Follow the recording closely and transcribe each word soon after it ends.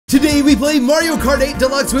Today we play Mario Kart 8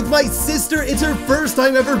 Deluxe with my sister. It's her first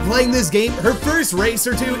time ever playing this game. Her first race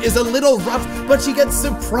or two is a little rough, but she gets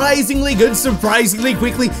surprisingly good, surprisingly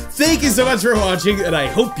quickly. Thank you so much for watching, and I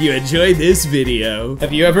hope you enjoyed this video.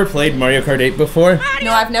 Have you ever played Mario Kart 8 before?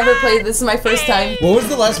 No, I've never played. This is my first time. What was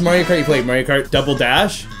the last Mario Kart you played? Mario Kart Double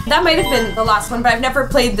Dash? That might have been the last one, but I've never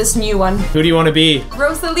played this new one. Who do you want to be?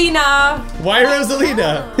 Rosalina. Why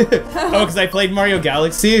Rosalina? Oh, because I played Mario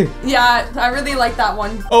Galaxy? Yeah, I really like that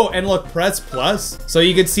one. Oh, and look, press plus. So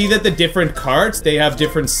you can see that the different carts, they have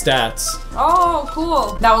different stats. Oh,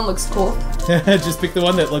 cool. That one looks cool. Just pick the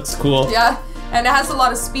one that looks cool. Yeah, and it has a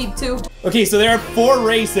lot of speed too. Okay, so there are 4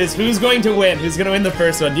 races. Who's going to win? Who's going to win the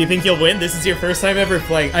first one? Do you think you'll win? This is your first time ever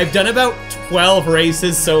playing. I've done about 12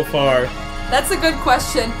 races so far. That's a good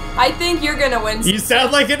question. I think you're gonna win. You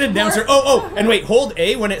sound like an announcer. Oh, and wait, hold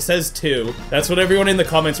A when it says 2. That's what everyone in the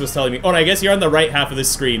comments was telling me. Oh, and I guess you're on the right half of the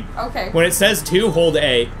screen. Okay. When it says 2, hold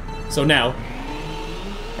A. So now.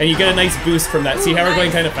 And you get a nice boost from that. See how we're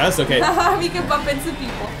going kind of fast? Okay. We can bump into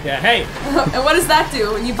people. Yeah, hey. And what does that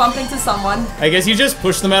do when you bump into someone? I guess you just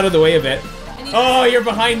push them out of the way a bit. Oh, you're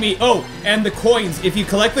behind me. Oh, and the coins. If you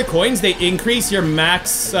collect the coins, they increase your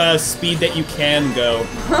max speed that you can go.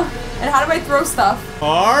 And how do I throw stuff?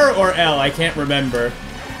 R or L? I can't remember.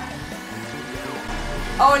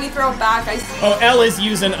 Oh, and you throw it back. I see. Oh, L is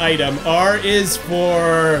use an item. R is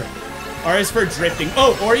for drifting.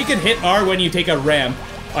 Oh, or you can hit R when you take a ramp.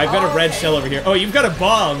 Oh, I've got a red shell over here. Oh, you've got a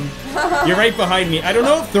bomb. You're right behind me. I don't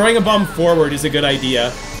know if throwing a bomb forward is a good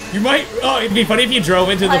idea. You might. Oh, it'd be funny if you drove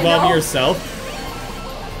into the bomb yourself.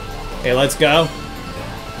 Okay, let's go.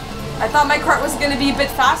 I thought my cart was gonna be a bit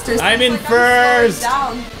faster. So I'm in first.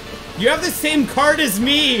 You have the same cart as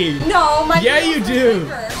me. No, my. Yeah, you do.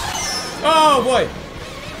 Bigger. Oh boy.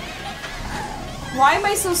 Why am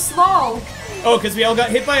I so slow? Oh, because we all got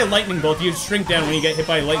hit by a lightning bolt. You shrink down when you get hit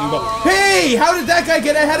by a lightning bolt. Hey, how did that guy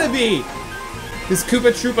get ahead of me? This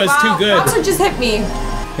Koopa Troopa is too good. Bowser just hit me.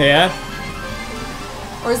 Yeah.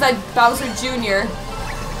 Or is that Bowser Jr.?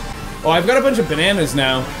 Oh, I've got a bunch of bananas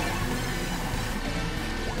now.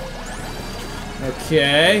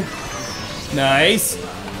 Okay. Nice.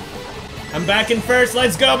 I'm back in first.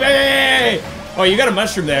 Let's go, baby! Oh, you got a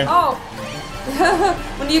mushroom there. Oh.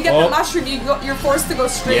 When you get the mushroom, you're forced to go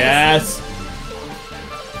straight. Yes.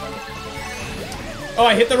 Oh,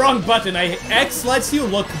 I hit the wrong button. X lets you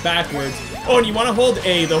look backwards. Oh, and you want to hold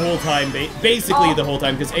A the whole time, basically the whole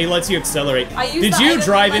time, because A lets you accelerate. Did you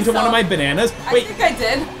drive into one of my bananas? Wait, I think I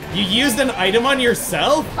did. You used an item on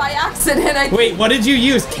yourself? By accident, Wait, what did you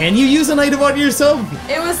use? Can you use an item on yourself?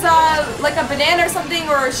 It was like a banana or something,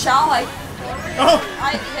 or a shell, like. Oh!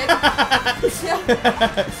 I hit.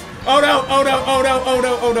 Oh no, oh no, oh no, oh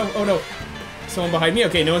no, oh no, oh no. Someone behind me?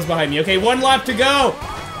 Okay, no one's behind me. Okay, 1 lap to go.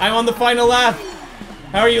 I'm on the final lap.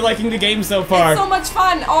 How are you liking the game so far? It's so much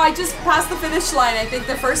fun. Oh, I just passed the finish line, I think,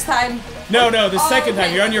 the first time. No, the second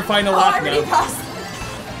time. You're on your final lap I already now. Passed.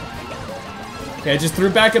 Okay, I just threw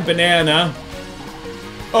back a banana.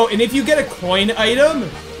 Oh, and if you get a coin item,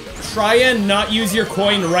 try and not use your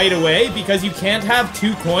coin right away, because you can't have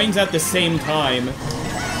 2 coins at the same time.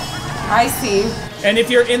 I see. And if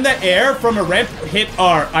you're in the air from a ramp, hit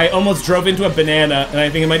R. I almost drove into a banana, and I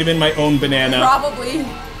think it might have been my own banana. Probably.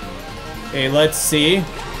 Okay, let's see.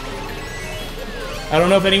 I don't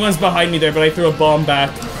know if anyone's behind me there, but I threw a bomb back.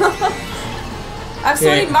 I've so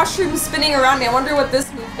many mushrooms spinning around me. I wonder what this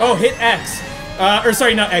move does. Oh, hit X. Or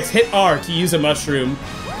sorry, not X. Hit R to use a mushroom.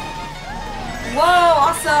 Whoa,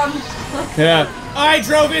 awesome. Yeah. I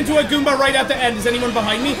drove into a Goomba right at the end. Is anyone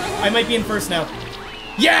behind me? I might be in first now.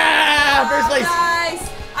 Yeah! First place! Nice!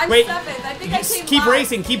 I'm 7th. I think I came Keep last.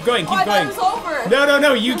 racing. Keep going. Keep going. I thought it was over.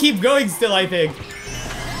 No. You keep going still, I think.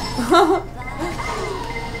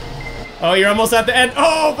 Oh, you're almost at the end.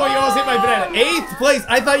 Oh, boy, you almost hit my banana. 8th place.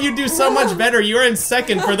 I thought you'd do so much better. You were in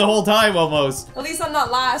 2nd for the whole time, almost. At least I'm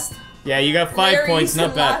not last. Yeah, you got 5 points.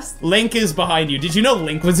 Not bad. Last. Link is behind you. Did you know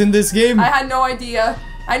Link was in this game? I had no idea.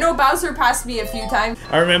 I know Bowser passed me a few times.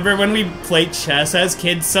 I remember when we played chess as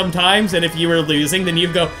kids sometimes, and if you were losing, then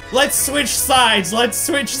you'd go, let's switch sides, let's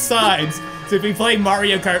switch sides. So if we play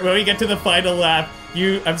Mario Kart, when we get to the final lap,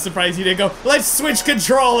 I'm surprised you didn't go, let's switch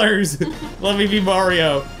controllers. Let me be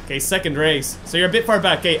Mario. Okay, 2nd race. So you're a bit far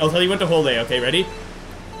back. Okay, I'll tell you when to hold A, okay, ready?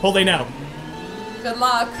 Hold A now. Good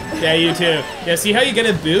luck. Yeah, you too. Yeah, see how you get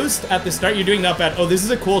a boost at the start? You're doing not bad. Oh, this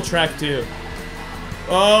is a cool track too.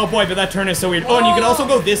 Oh boy, but that turn is so weird. Oh, and you can also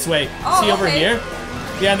go this way. See over here?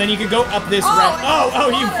 Yeah, and then you could go up this ramp. Oh,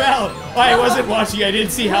 you fell. Oh, I wasn't watching. I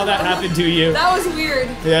didn't see how that happened to you. That was weird.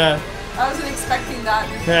 Yeah. I wasn't expecting that.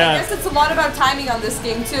 Yeah. I guess it's a lot about timing on this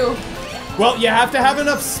game too. Well, you have to have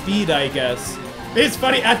enough speed, I guess. It's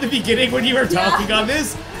funny, at the beginning when you were talking on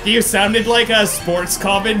this, you sounded like a sports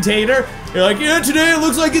commentator. You're like, yeah, today it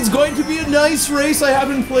looks like it's going to be a nice race. I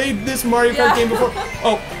haven't played this Mario Kart game before.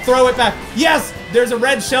 Oh, throw it back. Yes, there's a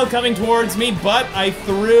red shell coming towards me, but I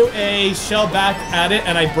threw a shell back at it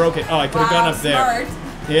and I broke it. Oh, I could have gone up there.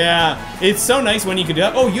 Yeah, it's so nice when you could do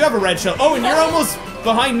that. Oh, you have a red shell. Oh, and you're almost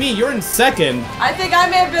behind me. You're in second. I think I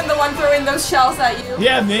may have been the one throwing those shells at you.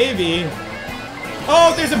 Yeah, maybe.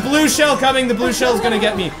 Oh, there's a blue shell coming. The blue shell's gonna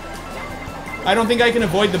get me. I don't think I can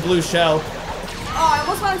avoid the blue shell. Oh, I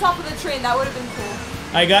almost went on top of the train. That would have been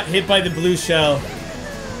cool. I got hit by the blue shell.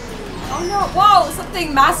 Oh no, whoa,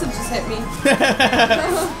 something massive just hit me.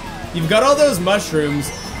 You've got all those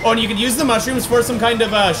mushrooms. Oh, and you can use the mushrooms for some kind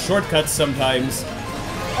of shortcuts sometimes.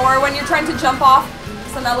 Or when you're trying to jump off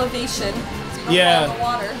some elevation, so you don't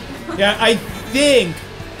fall in the water. Yeah,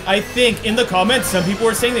 I think in the comments, some people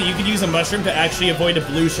were saying that you could use a mushroom to actually avoid a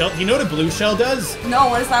blue shell. Do you know what a blue shell does? No,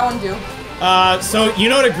 what does that one do? So you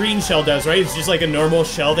know what a green shell does, right? It's just like a normal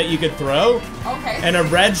shell that you could throw. Okay. And a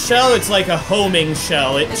red shell, it's like a homing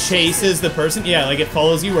shell. It chases the person. Yeah, like it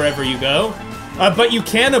follows you wherever you go. But you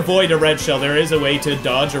can avoid a red shell. There is a way to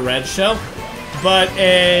dodge a red shell. But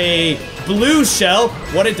a blue shell,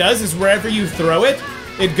 what it does is wherever you throw it,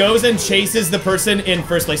 it goes and chases the person in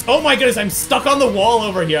first place. Oh my goodness, I'm stuck on the wall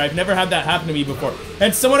over here. I've never had that happen to me before.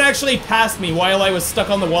 And someone actually passed me while I was stuck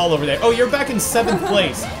on the wall over there. Oh, you're back in 7th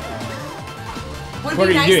place. Would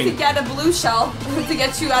be nice to get a blue shell to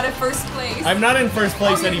get you out of first place. I'm not in first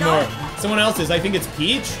place anymore. Someone else is. I think it's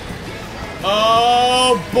Peach.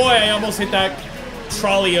 Oh boy, I almost hit that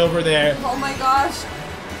trolley over there. Oh my gosh.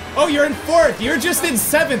 Oh, you're in 4th. You're just in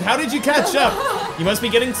 7th. How did you catch up? You must be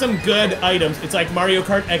getting some good items. It's like Mario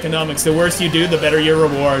Kart economics. The worse you do, the better your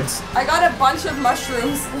rewards. I got a bunch of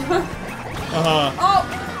mushrooms.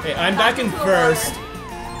 Oh. Hey, I'm back in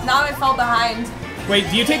 1st. Now I fell behind. Wait,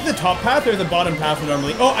 do you take the top path or the bottom path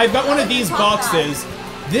normally? Oh, I've got one of these boxes.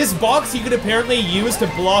 This box you could apparently use to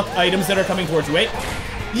block items that are coming towards you. Wait.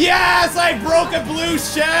 Yes, I broke a blue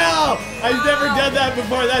shell! I've never done that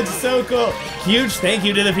before. That's so cool. Huge thank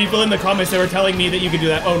you to the people in the comments that were telling me that you could do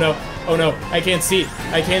that. Oh no, oh no, I can't see.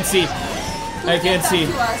 I can't see. I can't see.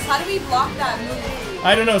 How do we block that move?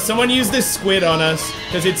 I don't know. Someone used this squid on us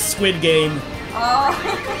because it's Squid Game.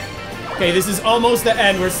 Oh. Okay, this is almost the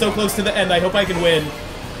end. We're so close to the end. I hope I can win.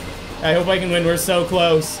 I hope I can win. We're so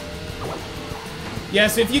close.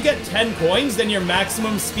 Yes, if you get 10 coins, then your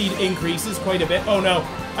maximum speed increases quite a bit. Oh no,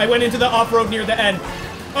 I went into the off-road near the end.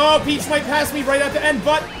 Oh, Peach might pass me right at the end,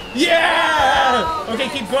 but yeah! Okay,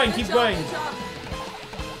 keep going, keep going.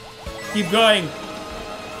 Keep going.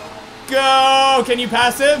 Go! Can you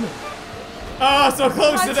pass him? Oh, so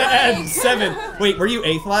close to the end. 7. Wait, were you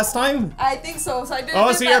 8th last time? I think so, so I did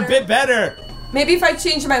Oh, so you're a bit better. Maybe if I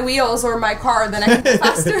change my wheels or my car, then I can go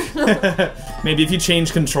faster. Maybe if you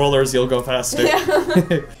change controllers, you'll go faster.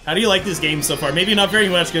 Yeah. How do you like this game so far? Maybe not very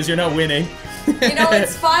much because you're not winning. You know,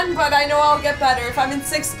 it's fun, but I know I'll get better. If I'm in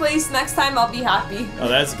 6th place next time, I'll be happy. Oh,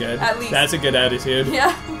 that's good. At least. That's a good attitude.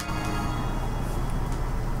 Yeah.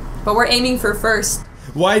 But we're aiming for 1st.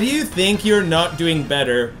 Why do you think you're not doing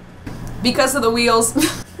better? Because of the wheels.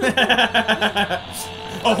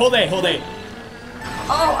 Oh, hold A, hold A.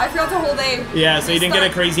 Oh, I forgot to hold A. Yeah, so you didn't get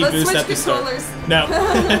a crazy boost at the start. No.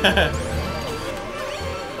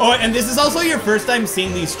 Oh, and this is also your first time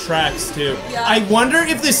seeing these tracks, too. Yeah. I wonder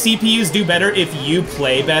if the CPUs do better if you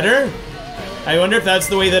play better. I wonder if that's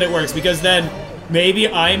the way that it works, because then maybe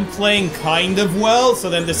I'm playing kind of well, so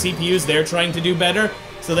then the CPUs, they're trying to do better,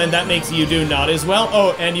 so then that makes you do not as well.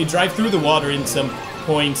 Oh, and you drive through the water in some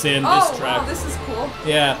points in this track. Oh, wow, this is cool.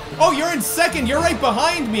 Yeah. Oh, you're in 2nd! You're right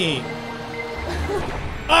behind me!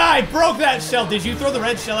 Ah, I broke that shell! Did you throw the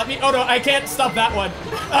red shell at me? Oh no, I can't stop that one!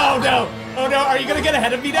 Oh no! Oh no, are you gonna get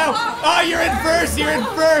ahead of me now? Oh, you're in 1st! You're in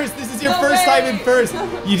 1st! This is your first time in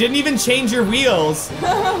 1st! You didn't even change your wheels!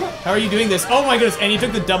 How are you doing this? Oh my goodness, and you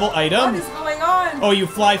took the double item? What is going on? Oh, you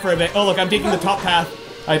fly for a bit. Oh look, I'm taking the top path.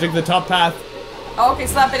 I took the top path. Oh, okay,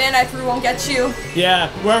 slap it in. I threw won't get you. Yeah,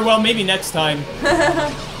 well, maybe next time.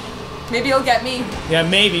 Maybe you'll get me. Yeah,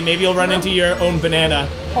 maybe. Maybe you'll run into your own banana.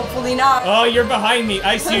 Hopefully not. Oh, you're behind me.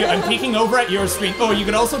 I see you. I'm peeking over at your screen. Oh, you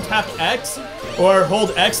can also tap X or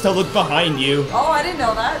hold X to look behind you. Oh, I didn't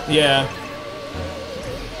know that. Yeah.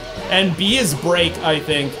 And B is brake, I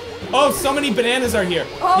think. Oh, so many bananas are here.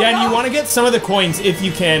 Oh, yeah, and no. you want to get some of the coins if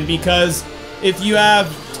you can, because if you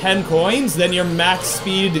have 10 coins, then your max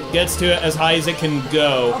speed gets to as high as it can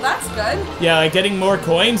go. Oh, that's good. Yeah, like getting more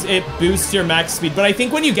coins, it boosts your max speed. But I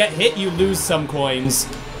think when you get hit, you lose some coins.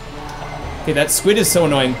 Okay, that squid is so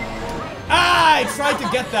annoying. Ah, I tried to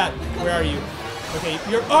get that. Where are you? Okay,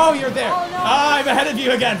 you're there. Oh, no. I'm ahead of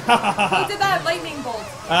you again. Who did that lightning bolt?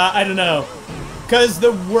 I don't know. Because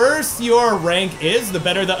the worse your rank is, the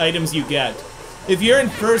better the items you get. If you're in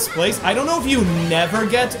first place, I don't know if you never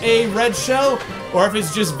get a red shell, or if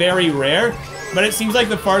it's just very rare, but it seems like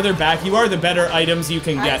the farther back you are, the better items you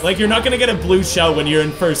can get. Like, you're not gonna get a blue shell when you're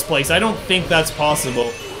in first place. I don't think that's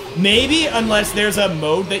possible. Maybe, unless there's a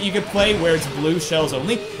mode that you could play where it's blue shells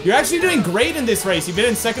only. You're actually doing great in this race. You've been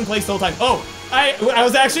in second place the whole time. Oh, I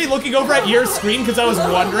was actually looking over at your screen because I was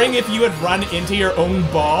wondering if you had run into your own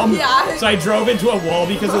bomb. Yeah. So I drove into a wall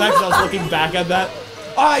because of that, because I was looking back at that.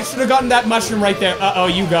 Oh, I should have gotten that mushroom right there. Uh-oh,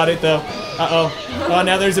 you got it, though. Uh-oh. Oh,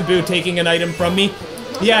 now there's a boo taking an item from me.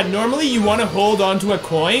 Yeah, normally you want to hold on to a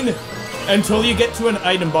coin until you get to an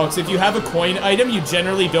item box. If you have a coin item, you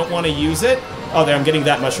generally don't want to use it. Oh, there, I'm getting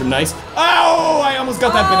that mushroom. Nice. Oh, I almost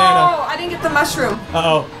got that banana. Oh, I didn't get the mushroom.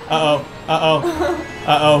 Uh-oh. Uh-oh. Uh-oh.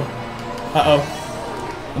 Uh-oh.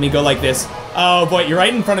 Uh-oh. Let me go like this. Oh, boy, you're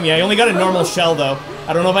right in front of me. I only got a normal shell, though.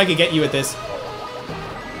 I don't know if I could get you at this.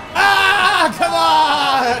 Ah, come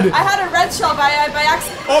on! I had a red shell by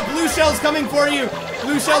accident. Oh, blue shell's coming for you.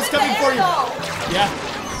 Blue shell's coming for you. Yeah.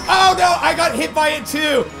 Oh, no, I got hit by it,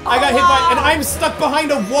 too. I got hit by it, and I'm stuck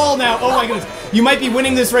behind a wall now. Oh, my goodness. You might be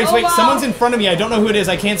winning this race. Wait, someone's in front of me. I don't know who it is.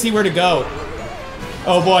 I can't see where to go.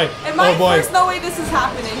 Oh, boy. Oh, boy. There's no way this is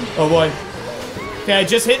happening. Oh, boy. Okay, I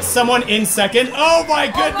just hit someone in second. Oh, my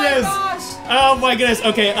goodness. Oh, my gosh. Oh, my goodness.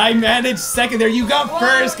 Okay, I managed second there. You got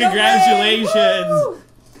first. Congratulations.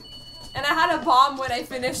 And I had a bomb when I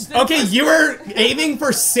finished it. Okay, you were aiming for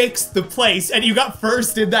 6th place, and you got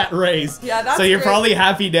first in that race. Yeah, that's So you're probably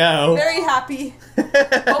happy now. Very happy.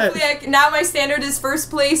 Hopefully, now my standard is first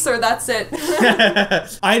place, or that's it.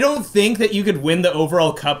 I don't think that you could win the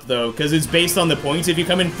overall cup, though, because it's based on the points. If you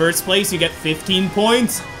come in first place, you get 15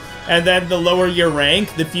 points. And then the lower your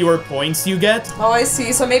rank, the fewer points you get. Oh, I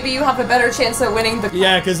see. So maybe you have a better chance of winning the cup.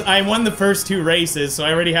 Yeah, because I won the first 2 races, so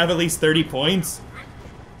I already have at least 30 points.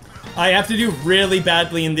 I have to do really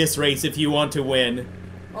badly in this race if you want to win.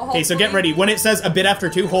 Well, okay, so get ready. When it says a bit after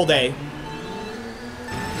 2, hold A.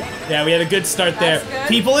 Yeah, we had a good start there. Good.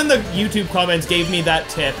 People in the YouTube comments gave me that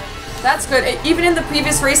tip. That's good. Even in the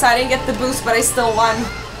previous race, I didn't get the boost, but I still won.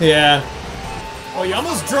 Yeah. Oh, you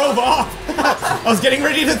almost drove off. I was getting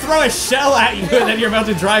ready to throw a shell at you, and then you're about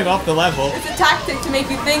to drive off the level. It's a tactic to make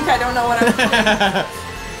you think I don't know what I'm doing.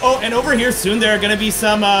 Oh, and over here soon there are going to be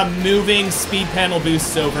some moving speed panel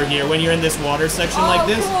boosts over here when you're in this water section like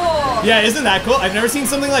this. Cool. Yeah, isn't that cool? I've never seen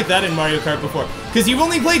something like that in Mario Kart before. Because you've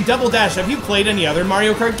only played Double Dash. Have you played any other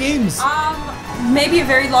Mario Kart games? Maybe a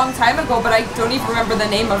very long time ago, but I don't even remember the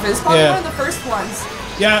name of it. It's probably one of the first ones.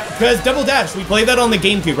 Yeah, because Double Dash, we played that on the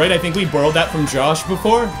GameCube, right? I think we borrowed that from Josh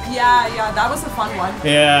before. Yeah, that was a fun one.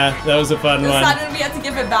 Yeah, that was a fun one. Decided we had to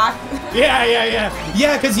give it back. Yeah.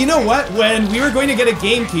 Yeah, because you know what? When we were going to get a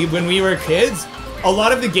GameCube when we were kids, a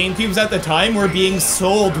lot of the GameCubes at the time were being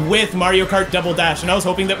sold with Mario Kart Double Dash, and I was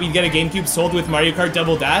hoping that we'd get a GameCube sold with Mario Kart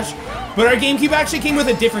Double Dash, but our GameCube actually came with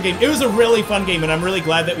a different game. It was a really fun game, and I'm really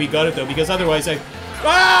glad that we got it, though, because otherwise I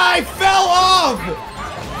fell off!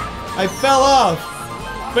 I fell off.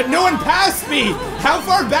 But no one passed me! How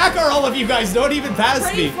far back are all of you guys? No one even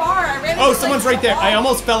passed me. Pretty far. I ran Oh, someone's right there. I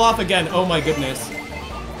almost fell off again. Oh my goodness.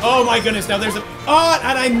 Oh my goodness. Now there's a... Oh,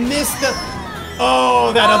 and I missed the...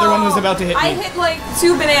 Oh, that other one was about to hit me. I hit like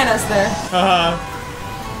 2 bananas there.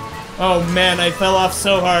 Oh man, I fell off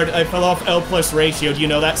so hard. I fell off L plus ratio. Do you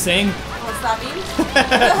know that saying? What's that mean?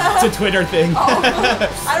 It's a Twitter thing. Oh,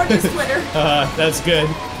 I don't use Twitter. That's good.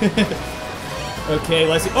 Okay,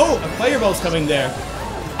 let's see. Oh, a fireball's coming there.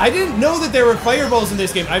 I didn't know that there were fireballs in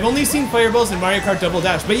this game. I've only seen fireballs in Mario Kart Double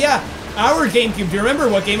Dash. But yeah, our GameCube. Do you remember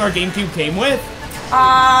what game our GameCube came with?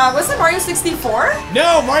 Was it Mario 64?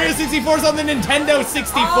 No, Mario 64 is on the Nintendo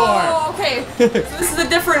 64. Oh, okay. So this is a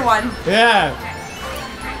different one. Yeah.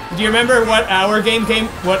 Do you remember what our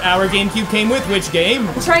GameCube came with? Which game?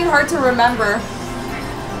 I'm trying hard to remember.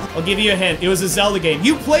 I'll give you a hint. It was a Zelda game.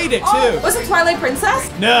 You played it too. Oh, was it Twilight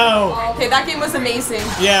Princess? No. Oh, okay, that game was amazing.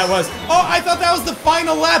 Yeah, it was. Oh, I thought that was the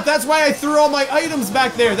final lap. That's why I threw all my items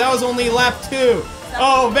back there. That was only lap 2.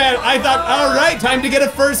 Oh man, I thought, all right, time to get a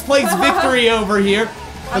first place victory over here.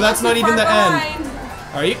 But that's not even the end.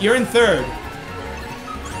 Are you? You're in 3rd.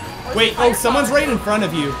 Wait, oh, someone's right in front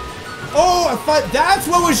of you. Oh, that's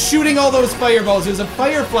what was shooting all those fireballs. It was a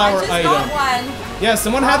fire flower item. I just got one. Yeah,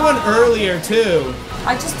 someone had one earlier too.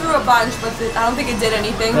 I just threw a bunch, but I don't think it did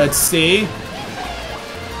anything. Let's see.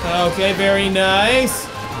 Okay, very nice.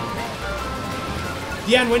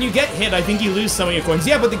 Yeah, and when you get hit, I think you lose some of your coins.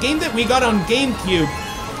 Yeah, but the game that we got on GameCube,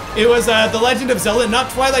 it was The Legend of Zelda, not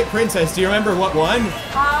Twilight Princess. Do you remember what one?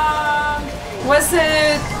 Was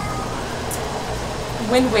it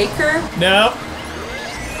Wind Waker? No.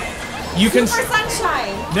 You can. Super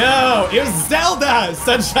Sunshine. No, it was Zelda.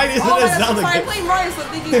 Sunshine isn't a Zelda game. I played Mario, so I'm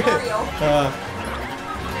thinking Mario.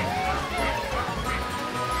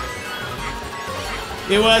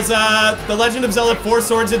 It was The Legend of Zelda 4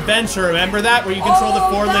 Swords Adventure. Remember that? Where you control the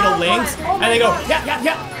 4 little links, and they go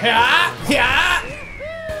yeah.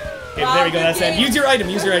 Okay, there we go. That's it. Use your item.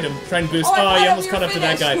 Use your item. Try and boost. Oh, you almost caught up to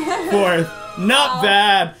that guy. 4th. Not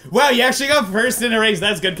bad. Wow, you actually got first in a race.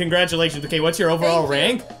 That's good. Congratulations. Okay, what's your overall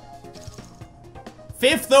rank?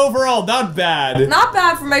 5th overall, not bad. Not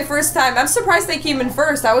bad for my first time. I'm surprised they came in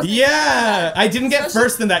first. Yeah, I didn't get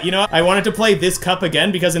first in that. You know, I wanted to play this cup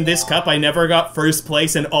again because in this cup I never got first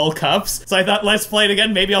place in all cups. So I thought, let's play it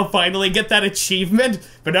again. Maybe I'll finally get that achievement.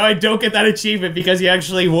 But now I don't get that achievement because you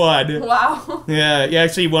actually won. Wow. Yeah, you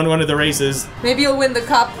actually won one of the races. Maybe you'll win the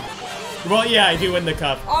cup. Well, yeah, I do win the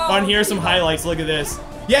cup. On here are some highlights. Look at this.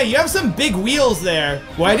 Yeah, you have some big wheels there.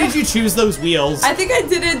 Why did you choose those wheels? I think I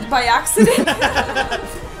did it by accident.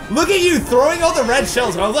 Look at you throwing all the red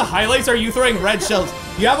shells. All the highlights are you throwing red shells.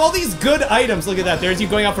 You have all these good items. Look at that. There's you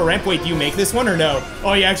going off a ramp. Wait, do you make this one or no?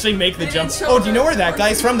 Oh, you actually make the jump. Oh, do you know where that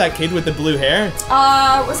guy's from? That kid with the blue hair?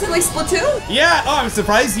 Was it like Splatoon? Yeah. Oh, I'm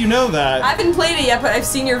surprised you know that. I haven't played it yet, but I've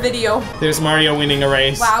seen your video. There's Mario winning a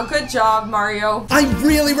race. Wow, good job, Mario. I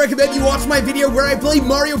really recommend you watch my video where I play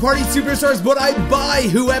Mario Party Superstars, but I buy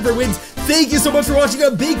whoever wins. Thank you so much for watching.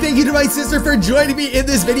 A big thank you to my sister for joining me in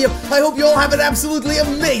this video. I hope you all have an absolutely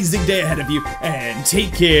amazing day ahead of you, and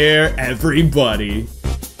take care, everybody.